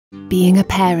Being a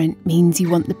parent means you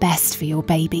want the best for your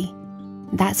baby.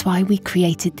 That's why we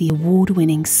created the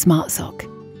award-winning Smart Sock,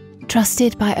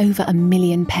 trusted by over 1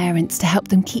 million parents to help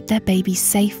them keep their babies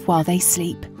safe while they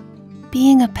sleep.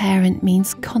 Being a parent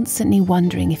means constantly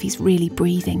wondering if he's really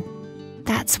breathing.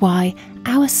 That's why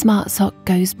our Smart Sock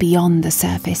goes beyond the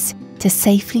surface to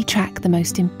safely track the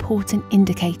most important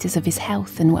indicators of his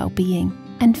health and well-being,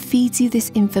 and feeds you this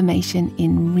information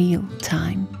in real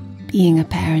time. Being a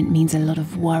parent means a lot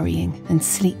of worrying and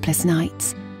sleepless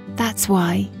nights. That's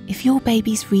why, if your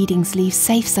baby's readings leave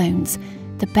safe zones,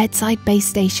 the bedside base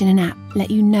station and app let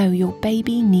you know your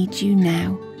baby needs you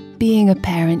now. Being a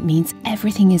parent means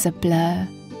everything is a blur.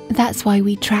 That's why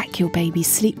we track your baby's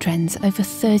sleep trends over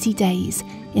 30 days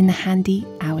in the handy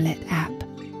Owlet app.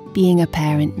 Being a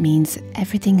parent means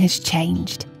everything has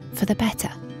changed for the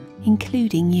better,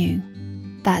 including you.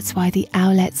 That's why the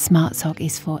Owlet Smart Sock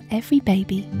is for every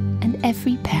baby and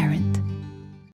every parent.